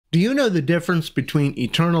Do you know the difference between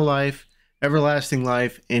eternal life, everlasting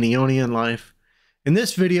life, and eonian life? In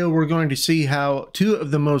this video, we're going to see how two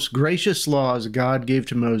of the most gracious laws God gave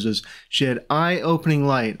to Moses shed eye-opening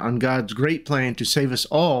light on God's great plan to save us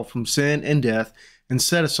all from sin and death and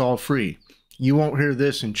set us all free. You won't hear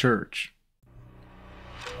this in church.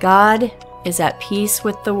 God is at peace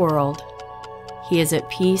with the world. He is at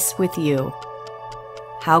peace with you.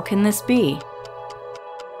 How can this be?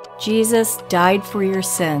 Jesus died for your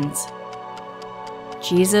sins.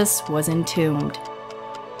 Jesus was entombed.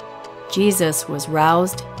 Jesus was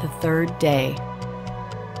roused the third day.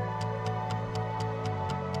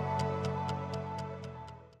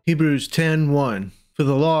 Hebrews 10:1. For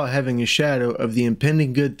the law having a shadow of the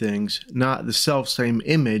impending good things, not the selfsame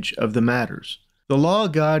image of the matters. The law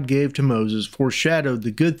God gave to Moses foreshadowed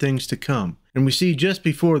the good things to come. And we see just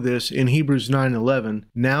before this in Hebrews 9:11,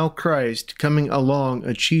 now Christ coming along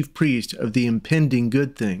a chief priest of the impending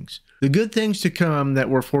good things. The good things to come that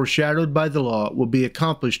were foreshadowed by the law will be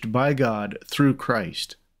accomplished by God through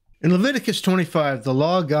Christ. In Leviticus 25, the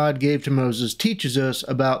law God gave to Moses teaches us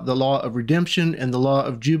about the law of redemption and the law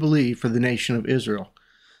of Jubilee for the nation of Israel.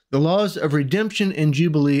 The laws of redemption and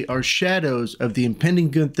Jubilee are shadows of the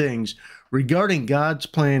impending good things regarding God's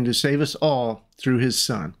plan to save us all through His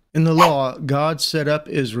Son. In the law, God set up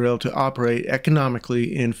Israel to operate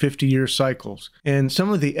economically in 50-year cycles, and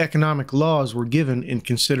some of the economic laws were given in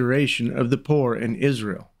consideration of the poor in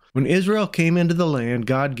Israel. When Israel came into the land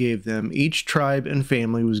God gave them, each tribe and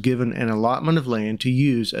family was given an allotment of land to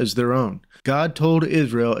use as their own. God told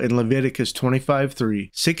Israel in Leviticus 25:3,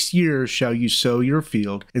 6 years shall you sow your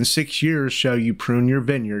field, and 6 years shall you prune your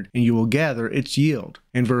vineyard, and you will gather its yield.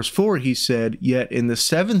 In verse 4 he said, Yet in the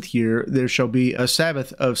 7th year there shall be a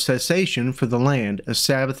Sabbath of cessation for the land, a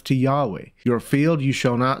Sabbath to Yahweh. Your field you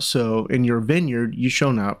shall not sow, and your vineyard you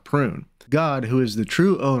shall not prune. God, who is the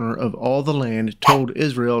true owner of all the land, told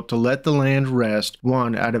Israel to let the land rest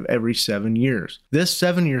 1 out of every 7 years. This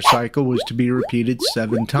 7-year cycle was to be repeated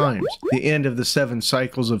 7 times. The end of the 7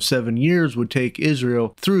 cycles of 7 years would take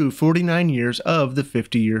Israel through 49 years of the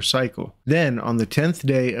 50-year cycle. Then, on the 10th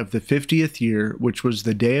day of the 50th year, which was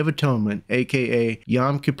the Day of Atonement, aka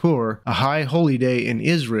Yom Kippur, a high holy day in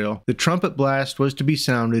Israel, the trumpet blast was to be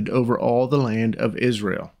sounded over all the land of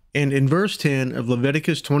Israel. And in verse 10 of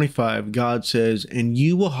Leviticus 25, God says, And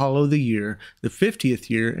you will hallow the year, the 50th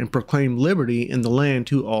year, and proclaim liberty in the land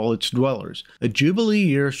to all its dwellers. A jubilee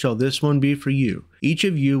year shall this one be for you. Each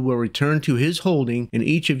of you will return to his holding, and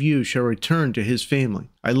each of you shall return to his family.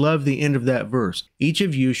 I love the end of that verse. Each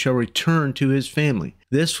of you shall return to his family.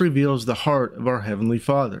 This reveals the heart of our Heavenly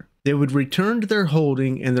Father. They would return to their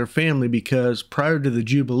holding and their family because prior to the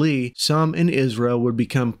Jubilee, some in Israel would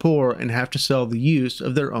become poor and have to sell the use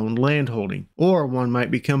of their own land holding. Or one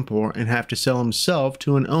might become poor and have to sell himself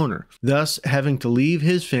to an owner, thus having to leave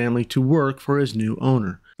his family to work for his new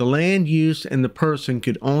owner. The land use and the person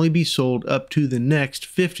could only be sold up to the next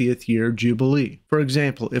 50th year Jubilee. For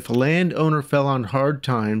example, if a landowner fell on hard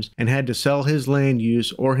times and had to sell his land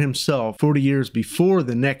use or himself 40 years before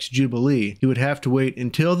the next Jubilee, he would have to wait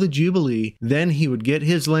until the Jubilee, then he would get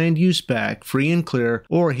his land use back free and clear,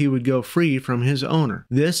 or he would go free from his owner.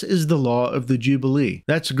 This is the law of the Jubilee.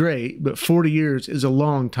 That's great, but 40 years is a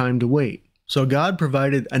long time to wait. So God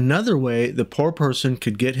provided another way the poor person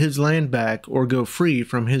could get his land back or go free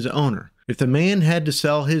from his owner. If the man had to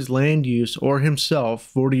sell his land use or himself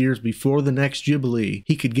 40 years before the next Jubilee,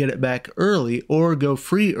 he could get it back early or go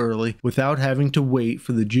free early without having to wait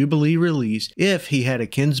for the Jubilee release if he had a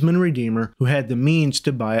kinsman redeemer who had the means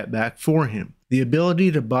to buy it back for him. The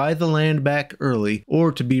ability to buy the land back early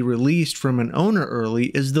or to be released from an owner early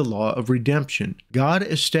is the law of redemption. God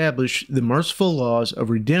established the merciful laws of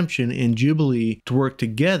redemption and Jubilee to work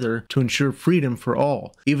together to ensure freedom for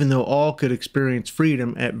all, even though all could experience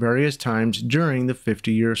freedom at various times during the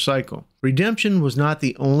 50-year cycle. Redemption was not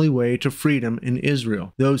the only way to freedom in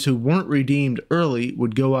Israel. Those who weren't redeemed early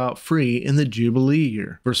would go out free in the Jubilee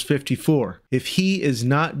year. Verse 54, If he is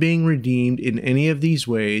not being redeemed in any of these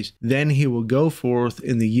ways, then he will go forth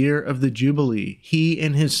in the year of the Jubilee, he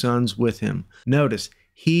and his sons with him. Notice,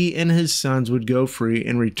 he and his sons would go free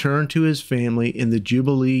and return to his family in the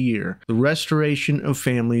Jubilee year. The restoration of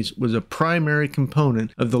families was a primary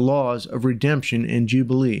component of the laws of redemption and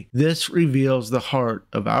Jubilee. This reveals the heart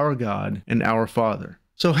of our God and our Father.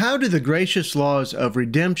 So how do the gracious laws of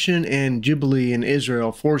redemption and Jubilee in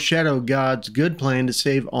Israel foreshadow God's good plan to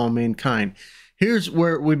save all mankind? Here's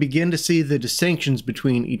where we begin to see the distinctions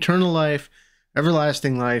between eternal life,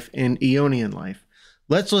 everlasting life, and eonian life.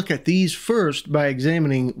 Let's look at these first by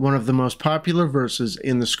examining one of the most popular verses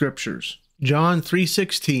in the Scriptures. John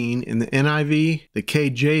 3:16 in the NIV, the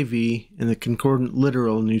KJV, and the Concordant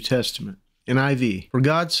Literal New Testament. NIV. For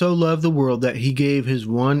God so loved the world that he gave his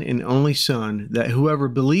one and only Son, that whoever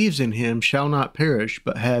believes in him shall not perish,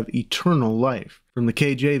 but have eternal life. From the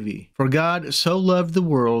KJV. For God so loved the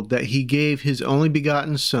world that he gave his only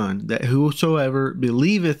begotten Son, that whosoever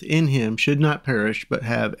believeth in him should not perish, but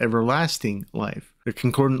have everlasting life. The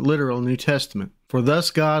Concordant Literal New Testament. For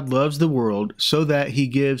thus God loves the world, so that he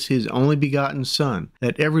gives his only begotten Son,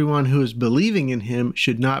 that everyone who is believing in him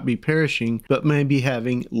should not be perishing, but may be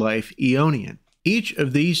having life eonian. Each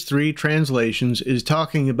of these three translations is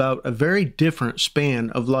talking about a very different span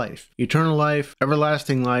of life. Eternal life,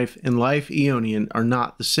 everlasting life, and life eonian are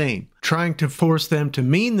not the same. Trying to force them to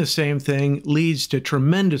mean the same thing leads to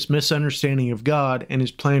tremendous misunderstanding of God and his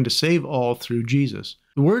plan to save all through Jesus.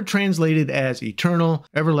 The word translated as eternal,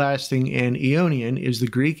 everlasting, and eonian is the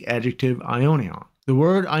Greek adjective ionion. The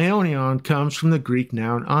word ionion comes from the Greek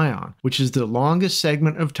noun ion, which is the longest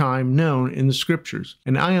segment of time known in the scriptures.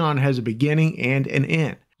 An ion has a beginning and an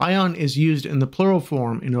end. Ion is used in the plural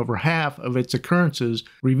form in over half of its occurrences,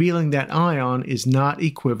 revealing that ion is not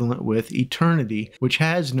equivalent with eternity, which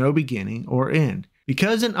has no beginning or end.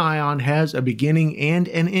 Because an ion has a beginning and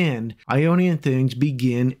an end, Ionian things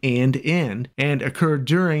begin and end, and occur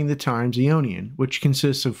during the times Eonian, which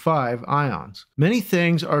consists of 5 ions. Many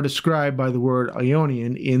things are described by the word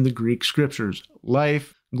Ionian in the Greek scriptures: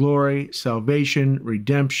 life, glory, salvation,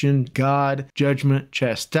 redemption, God, judgment,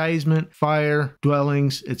 chastisement, fire,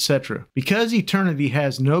 dwellings, etc. Because eternity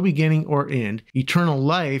has no beginning or end, eternal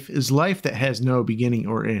life is life that has no beginning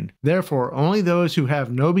or end. Therefore, only those who have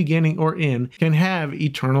no beginning or end can have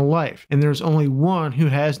eternal life, and there is only one who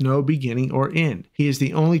has no beginning or end. He is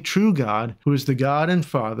the only true God, who is the God and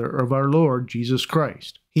Father of our Lord Jesus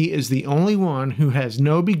Christ. He is the only one who has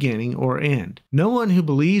no beginning or end. No one who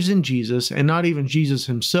believes in Jesus, and not even Jesus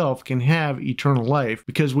himself, can have eternal life,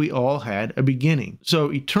 because we all had a beginning. So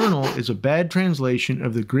eternal is a bad translation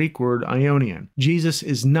of the Greek word ionian. Jesus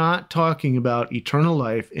is not talking about eternal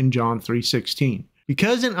life in John 3:16.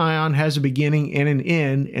 Because an ion has a beginning and an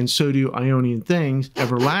end, and so do Ionian things,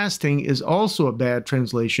 everlasting is also a bad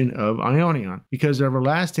translation of ionion, because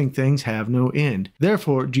everlasting things have no end.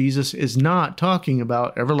 Therefore, Jesus is not talking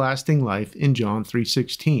about everlasting life in John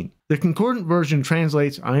 3:16. The Concordant version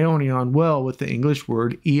translates ionion well with the English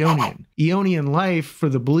word eonian. Eonian life for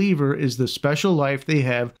the believer is the special life they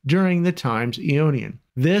have during the times eonian.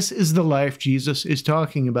 This is the life Jesus is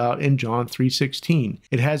talking about in John 3:16.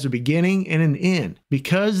 It has a beginning and an end.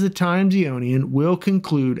 Because the times eonian will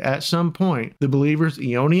conclude at some point, the believer's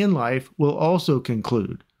eonian life will also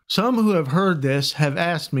conclude. Some who have heard this have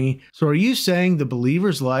asked me, so are you saying the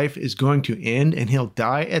believer's life is going to end and he'll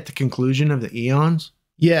die at the conclusion of the eons?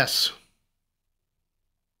 Yes.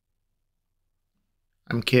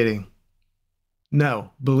 I'm kidding.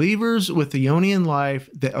 No, believers with the Eonian life,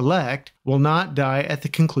 the elect, will not die at the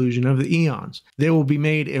conclusion of the eons. They will be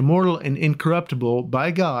made immortal and incorruptible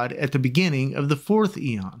by God at the beginning of the 4th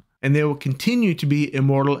eon. And they will continue to be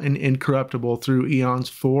immortal and incorruptible through eons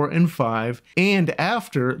 4 and 5, and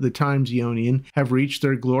after the times Eonian have reached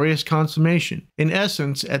their glorious consummation. In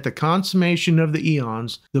essence, at the consummation of the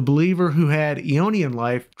eons, the believer who had Eonian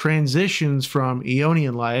life transitions from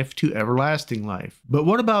Eonian life to everlasting life. But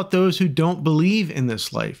what about those who don't believe in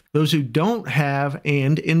this life? Those who don't have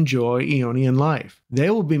and enjoy Eonian life?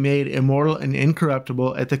 They will be made immortal and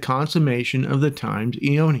incorruptible at the consummation of the times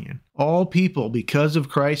Eonian. All people, because of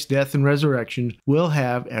Christ's death and resurrection, will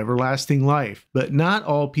have everlasting life, but not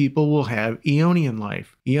all people will have Eonian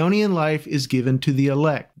life. Eonian life is given to the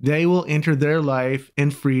elect. They will enter their life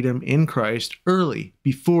and freedom in Christ early,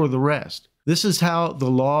 before the rest. This is how the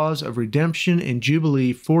laws of redemption and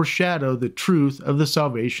jubilee foreshadow the truth of the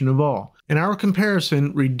salvation of all. In our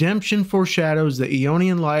comparison, redemption foreshadows the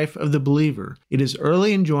Eonian life of the believer. It is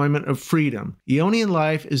early enjoyment of freedom. Eonian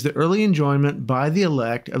life is the early enjoyment by the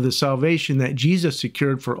elect of the salvation that Jesus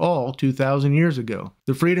secured for all 2,000 years ago.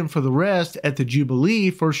 The freedom for the rest at the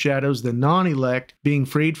Jubilee foreshadows the non-elect being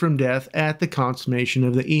freed from death at the consummation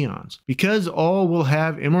of the eons. Because all will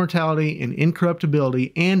have immortality and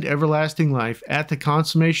incorruptibility and everlasting life at the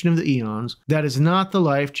consummation of the eons, that is not the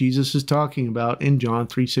life Jesus is talking about in John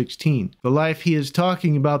 3:16. The life he is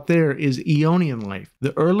talking about there is eonian life,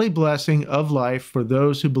 the early blessing of life for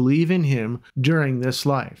those who believe in him during this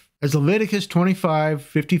life. As Leviticus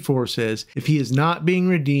 25:54 says, if he is not being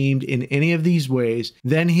redeemed in any of these ways,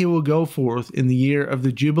 then he will go forth in the year of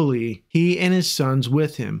the Jubilee, he and his sons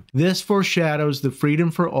with him. This foreshadows the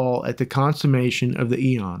freedom for all at the consummation of the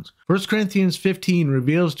eons. 1 Corinthians 15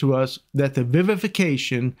 reveals to us that the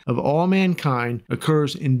vivification of all mankind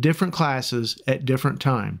occurs in different classes at different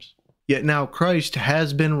times. Yet now Christ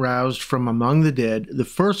has been roused from among the dead, the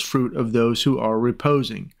first fruit of those who are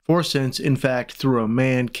reposing. For since, in fact, through a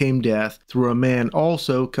man came death, through a man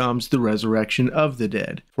also comes the resurrection of the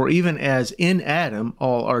dead. For even as in Adam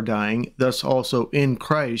all are dying, thus also in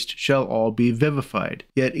Christ shall all be vivified.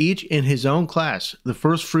 Yet each in his own class, the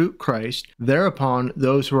first fruit Christ, thereupon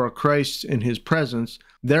those who are Christ's in his presence,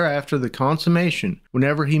 thereafter the consummation,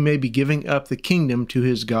 whenever he may be giving up the kingdom to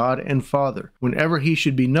his God and Father, whenever he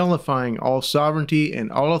should be nullifying all sovereignty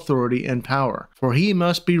and all authority and power. For he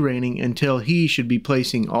must be reigning until he should be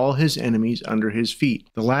placing all his enemies under his feet.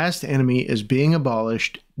 The last enemy is being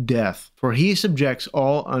abolished, death, for he subjects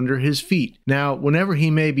all under his feet. Now, whenever he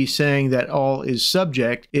may be saying that all is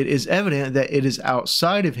subject, it is evident that it is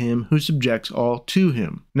outside of him who subjects all to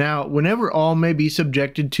him. Now, whenever all may be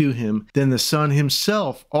subjected to him, then the Son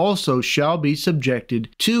himself also shall be subjected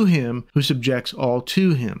to him who subjects all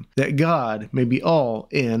to him, that God may be all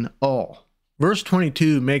in all. Verse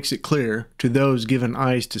 22 makes it clear, to those given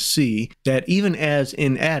eyes to see, that even as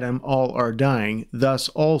in Adam all are dying, thus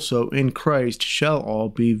also in Christ shall all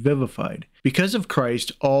be vivified. Because of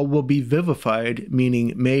Christ, all will be vivified,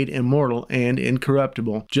 meaning made immortal and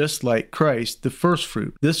incorruptible, just like Christ, the first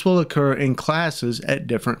fruit. This will occur in classes at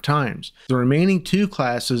different times. The remaining two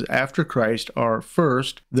classes after Christ are,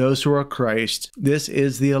 first, those who are Christ's. This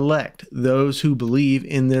is the elect, those who believe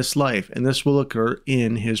in this life, and this will occur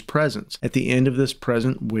in his presence, at the end of this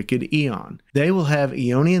present wicked eon. They will have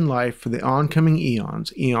eonian life for the oncoming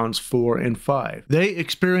eons, eons 4 and 5. They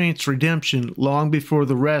experience redemption long before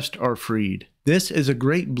the rest are freed. This is a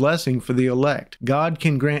great blessing for the elect. God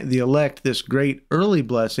can grant the elect this great early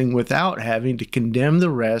blessing without having to condemn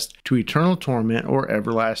the rest to eternal torment or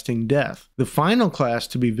everlasting death. The final class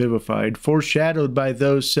to be vivified, foreshadowed by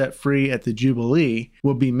those set free at the Jubilee,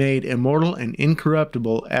 will be made immortal and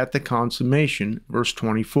incorruptible at the consummation, verse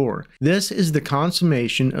 24. This is the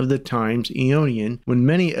consummation of the times eonian, when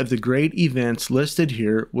many of the great events listed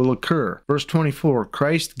here will occur. Verse 24,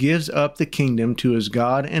 Christ gives up the kingdom to his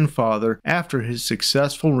God and Father after his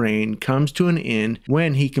successful reign comes to an end,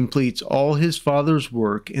 when he completes all his Father's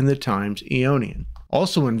work in the times eonian.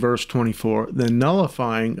 Also in verse 24, the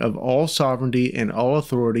nullifying of all sovereignty and all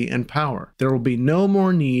authority and power. There will be no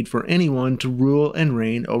more need for anyone to rule and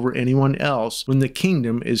reign over anyone else when the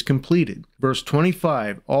kingdom is completed. Verse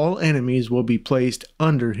 25, all enemies will be placed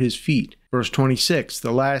under his feet. Verse 26,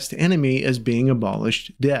 the last enemy is being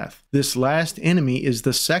abolished, death. This last enemy is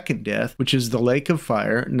the second death, which is the lake of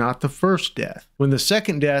fire, not the first death. When the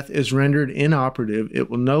second death is rendered inoperative, it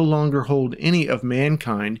will no longer hold any of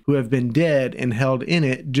mankind who have been dead and held in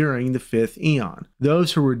it during the fifth eon.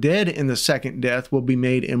 Those who were dead in the second death will be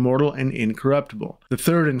made immortal and incorruptible. The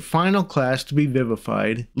third and final class to be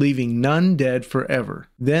vivified, leaving none dead forever.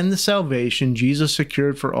 Then the salvation Jesus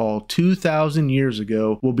secured for all 2,000 years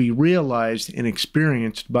ago will be realized and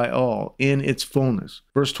experienced by all in its fullness.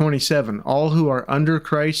 Verse 27, all who are under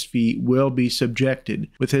Christ's feet will be subjected,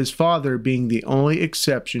 with his Father being the only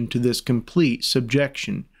exception to this complete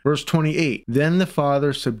subjection. Verse 28, then the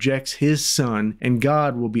Father subjects his Son, and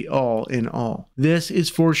God will be all in all. This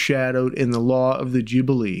is foreshadowed in the law of the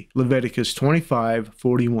Jubilee, Leviticus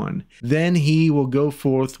 25:41. Then he will go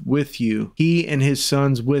forth with you, he and his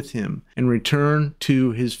sons with him, and return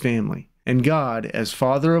to his family. And God, as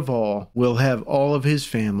Father of all, will have all of his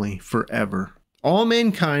family forever. All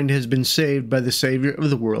mankind has been saved by the Savior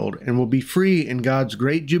of the world and will be free in God's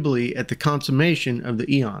great Jubilee at the consummation of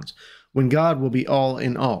the eons, when God will be all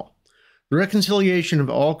in all. The reconciliation of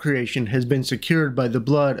all creation has been secured by the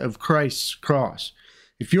blood of Christ's cross.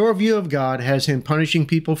 If your view of God has him punishing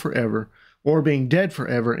people forever, or being dead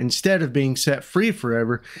forever instead of being set free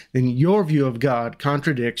forever, then your view of God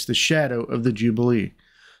contradicts the shadow of the Jubilee.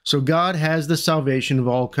 So God has the salvation of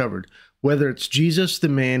all covered, whether it's Jesus, the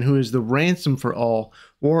man who is the ransom for all,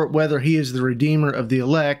 or whether he is the Redeemer of the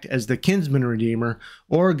elect as the kinsman redeemer,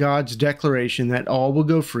 or God's declaration that all will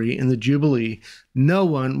go free in the Jubilee. No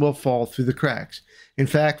one will fall through the cracks. In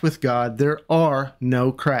fact, with God, there are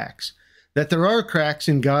no cracks. That there are cracks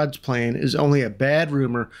in God's plan is only a bad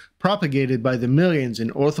rumor propagated by the millions in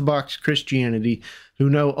Orthodox Christianity who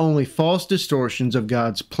know only false distortions of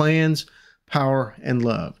God's plans, power, and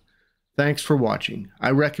love. Thanks for watching.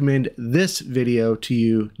 I recommend this video to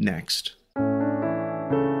you next.